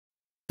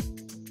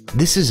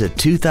This is a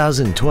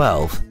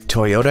 2012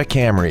 Toyota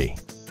Camry.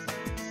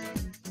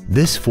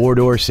 This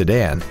four-door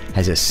sedan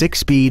has a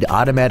 6-speed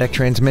automatic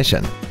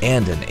transmission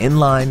and an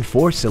inline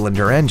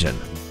 4-cylinder engine.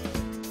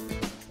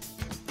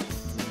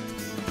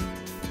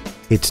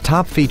 Its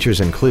top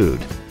features include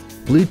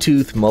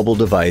Bluetooth mobile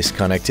device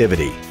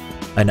connectivity,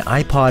 an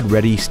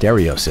iPod-ready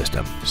stereo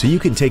system so you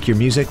can take your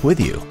music with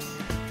you,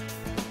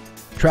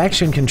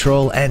 traction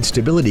control and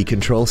stability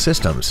control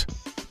systems,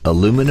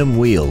 aluminum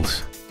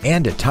wheels,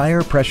 and a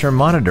tire pressure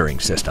monitoring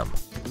system.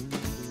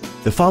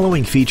 The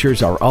following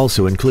features are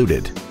also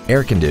included: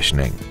 air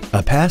conditioning,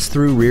 a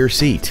pass-through rear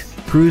seat,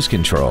 cruise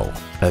control,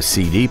 a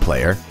CD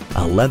player,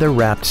 a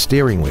leather-wrapped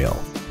steering wheel,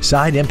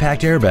 side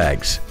impact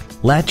airbags,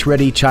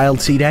 latch-ready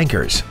child seat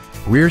anchors,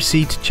 rear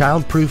seat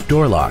child-proof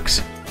door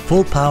locks,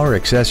 full power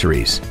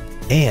accessories,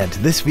 and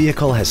this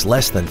vehicle has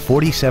less than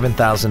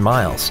 47,000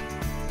 miles.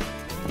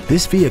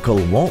 This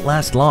vehicle won't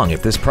last long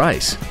at this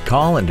price.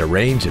 Call and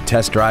arrange a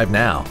test drive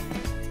now.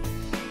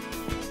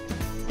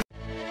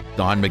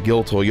 Don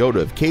McGill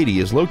Toyota of Katy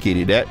is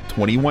located at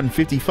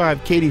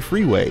 2155 Katy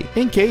Freeway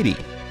in Katy.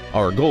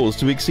 Our goal is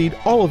to exceed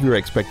all of your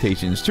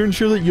expectations to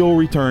ensure that you'll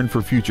return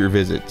for future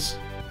visits.